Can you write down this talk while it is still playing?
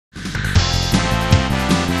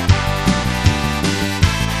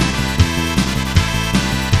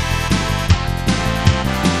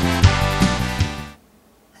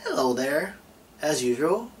as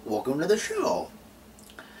usual, welcome to the show.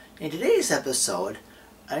 In today's episode,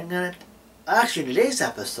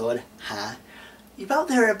 you've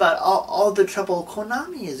probably heard about all the trouble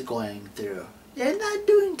Konami is going through. They're not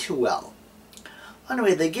doing too well.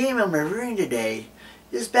 Anyway, the game I'm reviewing today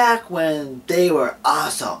is back when they were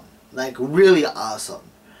awesome. Like, really awesome.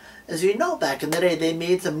 As you know, back in the day, they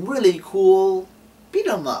made some really cool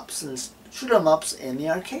beat-em-ups and shoot-em-ups in the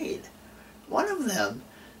arcade. One of them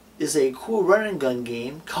is a cool run-and-gun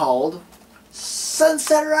game called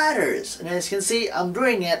Sunset Riders. And as you can see, I'm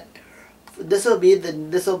doing it. This will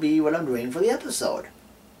be what I'm doing for the episode.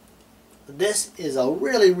 This is a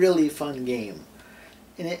really fun game,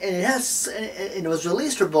 and it was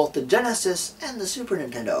released for both the Genesis and the Super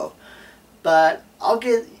Nintendo. But I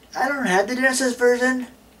don't have the Genesis version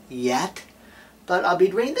yet, but I'll be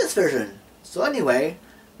doing this version. So anyway,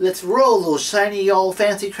 let's roll those shiny old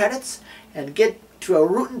fancy credits and get to a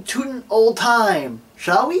rootin' tootin' old time,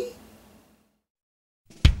 shall we?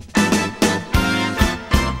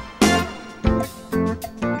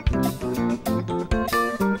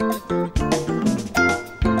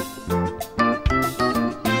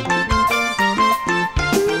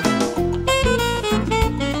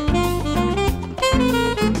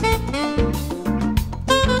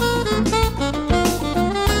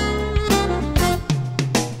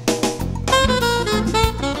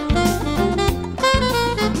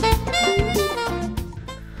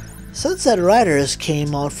 Sunset Riders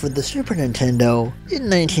came out for the Super Nintendo in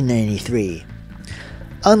 1993.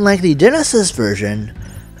 Unlike the Genesis version,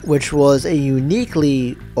 which was a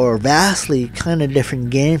uniquely or vastly kind of different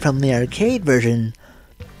game from the arcade version,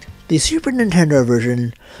 the Super Nintendo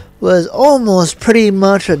version was almost pretty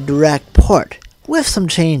much a direct port, with some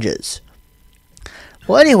changes.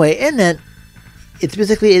 Well, anyway, in it,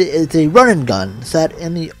 it's a run and gun set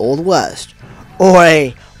in the Old West, or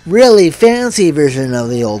a really fancy version of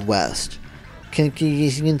the Old West. You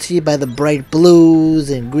can see by the bright blues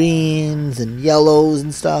and greens and yellows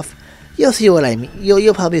and stuff. You'll see what I mean.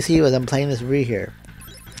 You'll probably see as I'm playing this over here.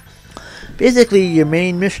 Basically, your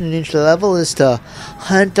main mission in each level is to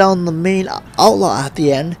hunt down the main outlaw at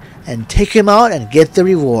the end and take him out and get the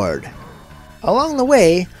reward. Along the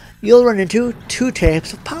way, you'll run into two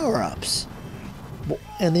types of power-ups,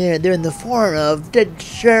 and they're in the form of dead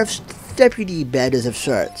sheriff's deputy badges of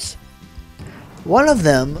sorts. One of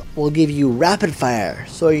them will give you rapid fire,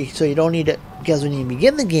 so you don't need it, because when you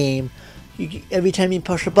begin the game, every time you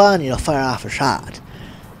push a button, you'll fire off a shot.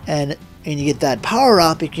 And you get that power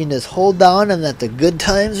up, you can just hold down and let the good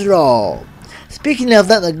times roll. Speaking of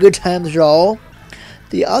letting the good times roll,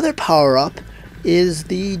 the other power up is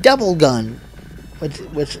the double gun,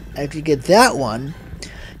 which after you get that one,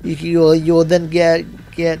 you'll then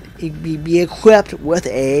be equipped with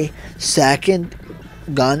a second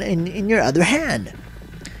gun in your other hand,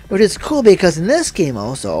 which is cool because in this game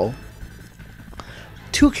also,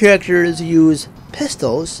 two characters use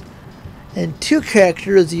pistols and two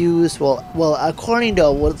characters use, well according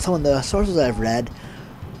to some of the sources I've read,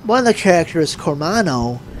 one of the characters,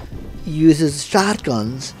 Cormano, uses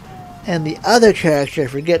shotguns, and the other character, I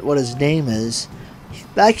forget what his name is,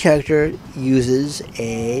 that character uses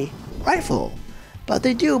a rifle. But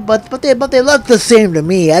they look the same to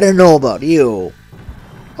me. I don't know about you.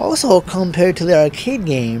 Also, compared to the arcade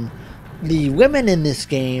game, the women in this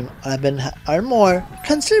game are more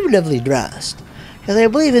conservatively dressed. Because I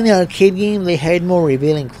believe in the arcade game they had more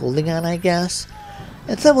revealing clothing on, I guess.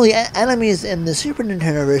 And some of the enemies in the Super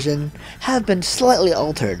Nintendo version have been slightly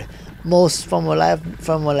altered. Most from what I've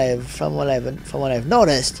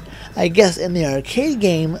noticed, I guess in the arcade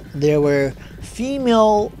game there were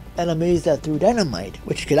female enemies that threw dynamite,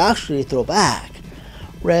 which you could actually throw back.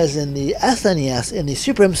 Whereas in the SNES, in the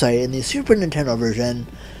Super Nintendo version,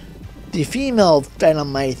 the female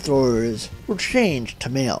dynamite throwers were changed to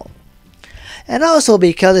male. And also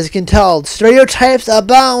because, as you can tell, stereotypes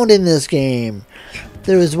abound in this game.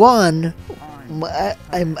 There is one,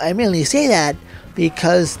 I mainly say that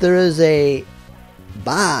because there is a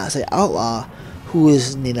boss, an outlaw, who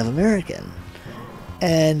is Native American.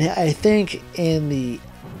 And I think in the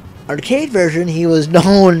arcade version he was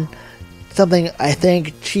known something, I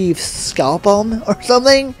think Chief Scalpum or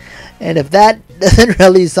something, and if that doesn't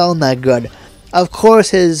really sound that good, of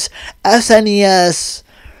course his SNES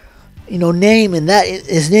name in the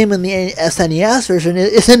SNES version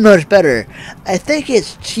isn't much better. I think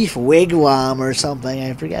it's Chief Wigwam or something,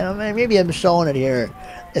 I forget, maybe I'm showing it here.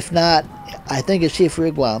 If not, I think it's Chief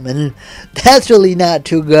Wigwam, and that's really not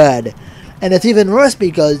too good. And it's even worse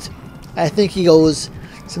because I think he goes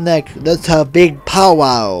something like, let's have a big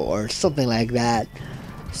powwow or something like that.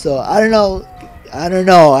 So I don't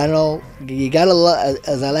know. you gotta love,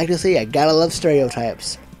 as I like to say, I gotta love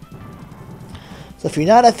stereotypes. So if you're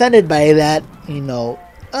not offended by that,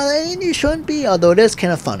 you shouldn't be, although it is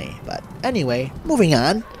kind of funny. But anyway, moving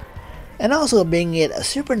on. And also being it a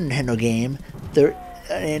Super Nintendo game,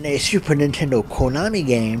 in a Super Nintendo Konami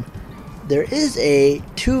game, there is a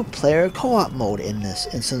 2-player co-op mode in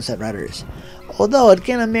Sunset Riders. Although it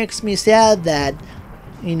kind of makes me sad that,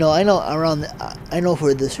 I know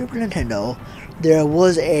for the Super Nintendo, there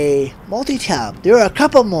was a multi-tap. There were a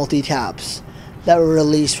couple multi-taps that were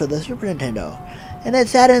released for the Super Nintendo, and it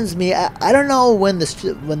saddens me. I don't know when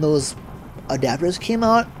those adapters came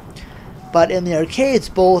out, but in the arcades,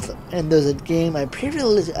 and there's a game I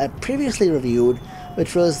previously reviewed,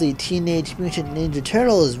 which was the Teenage Mutant Ninja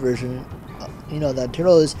Turtles version. The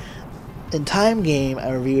Turtles in Time game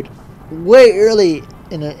I reviewed way early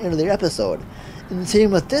in an earlier episode. And the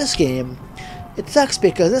same with this game. It sucks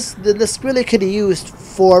because this really could have used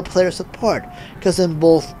 4-player support, because in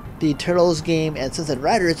both the Turtles game and Sunset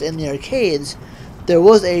Riders in the arcades, there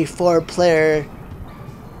was a 4-player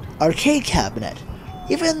arcade cabinet.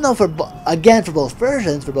 Even though for both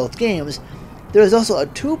versions, for both games, there was also a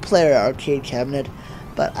 2-player arcade cabinet.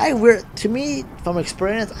 But to me, from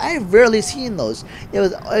experience, I've rarely seen those. It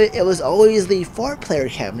was always the 4-player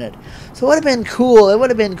cabinet. So it would have been cool. It would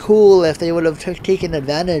have been cool if they would have taken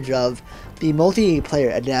advantage of the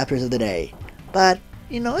multiplayer adapters of the day. But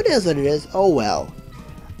it is what it is. Oh well.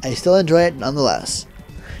 I still enjoy it nonetheless.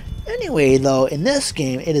 Anyway, though, in this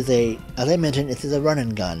game, as I mentioned, it is a run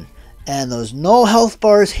and gun, and there's no health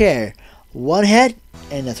bars here. One hit,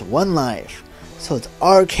 and it's 1 life. So it's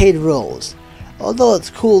arcade rules. Although it's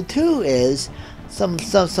cool too is some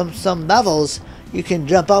levels you can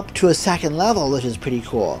jump up to a 2nd level, which is pretty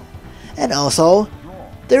cool. And also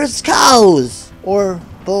there's cows or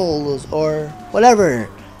bulls or whatever,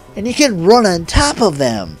 and you can run on top of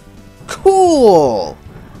them. Cool.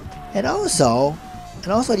 And also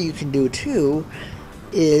what you can do too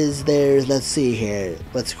is let's see here.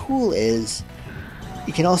 What's cool is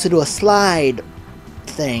you can also do a slide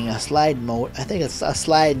thing, a slide mode. I think it's a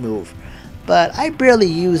slide move. But I barely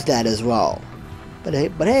use that as well. But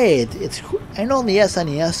hey, it's cool. I know in the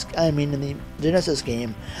SNES, in the Genesis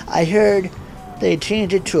game, I heard they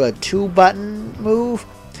changed it to a 2-button move.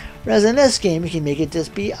 Whereas in this game, you can make it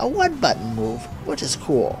just be a 1-button move, which is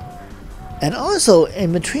cool. And also,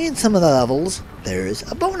 in between some of the levels, there's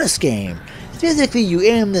a bonus game. Basically, you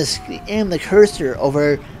aim the cursor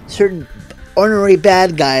over certain ordinary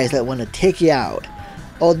bad guys that want to take you out.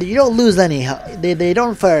 Oh, you don't lose any. They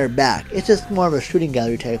don't fire back. It's just more of a shooting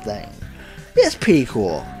gallery type thing. It's pretty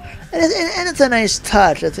cool, and it's a nice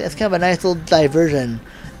touch. It's kind of a nice little diversion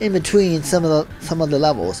in between some of the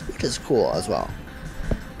levels, which is cool as well.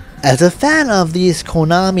 As a fan of these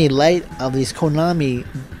Konami, I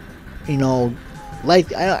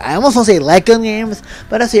almost want to say light gun games,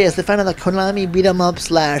 but I say as a fan of the Konami beat 'em up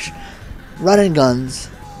 / run and guns.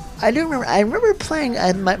 I remember playing.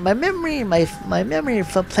 My memory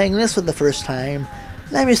from playing this for the first time.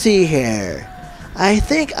 Let me see here. I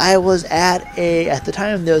think I was at the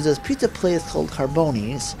time there was this pizza place called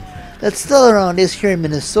Carboni's. That's still around. It's here in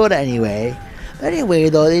Minnesota anyway. But anyway,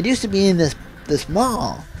 though, it used to be in this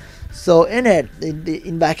mall. So in it,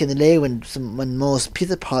 back in the day when most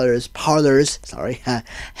pizza parlors had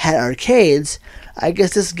arcades, I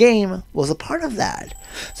guess this game was a part of that.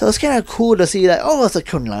 So it's kind of cool to see that. Oh, it's a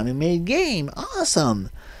Konami made game. Awesome.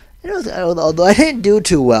 Although I didn't do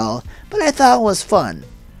too well, but I thought it was fun.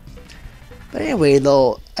 But anyway,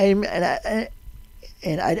 though, I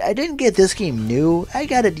didn't get this game new. I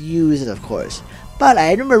got it used, of course. But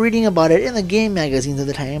I remember reading about it in the game magazines at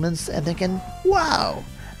the time and thinking, wow,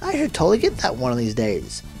 I should totally get that one of these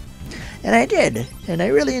days. And I did, and I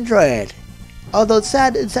really enjoy it. Although it's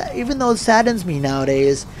sad, even though it saddens me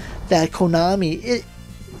nowadays that Konami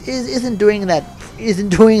isn't doing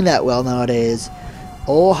that well nowadays.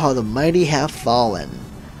 Oh, how the mighty have fallen.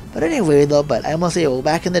 But anyway, though, I must say, well,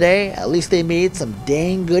 back in the day, at least they made some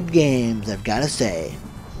dang good games, I've got to say.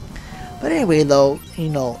 But anyway, though,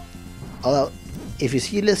 although if you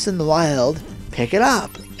see this in the wild, pick it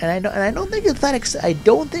up. And I don't think it's that. I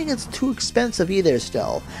don't think it's too expensive either.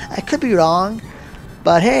 Still, I could be wrong,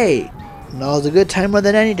 but hey, now's a good time more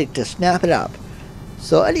than any to snap it up.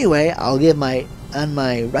 So anyway, I'll give on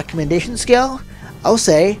my recommendation scale, I'll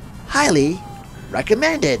say highly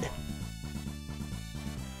recommended.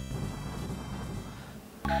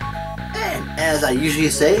 And as I usually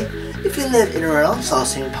say, if you live in or around South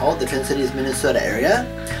St. Paul, the Twin Cities, Minnesota area,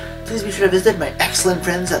 please be sure to visit my excellent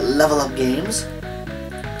friends at Level Up Games.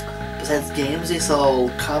 Besides games, they sell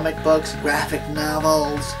comic books, graphic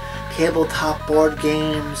novels, tabletop board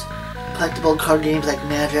games, collectible card games like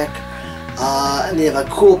Magic. And they have a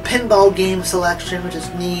cool pinball game selection, which is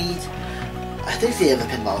neat. I think they have a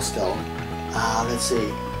pinball still. Let's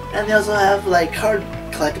see. And they also have like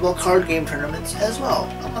collectible card game tournaments as well,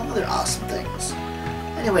 among other awesome things.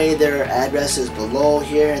 Anyway, their address is below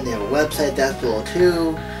here, and they have a website that's below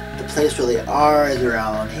too. The place where they are is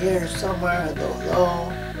around here somewhere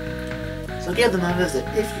below. So give them a visit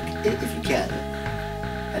if you can.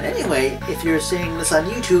 And anyway, if you're seeing this on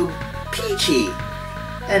YouTube, peachy.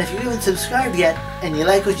 And if you haven't subscribed yet and you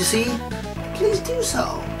like what you see, please do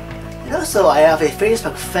so. And also, I have a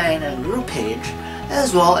Facebook fan and group page,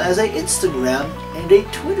 as well as an Instagram and a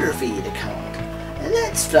Twitter feed account. And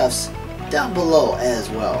that stuff's down below as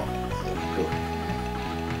well.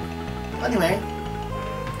 Anyway,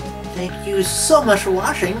 thank you so much for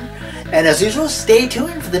watching, and as usual, stay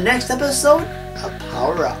tuned for the next episode of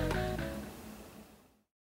Power Up.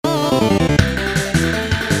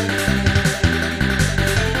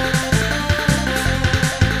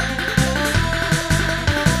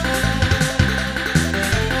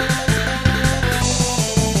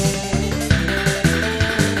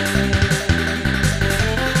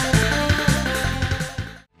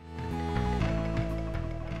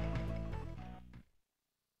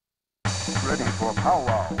 Ready for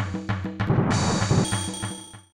power.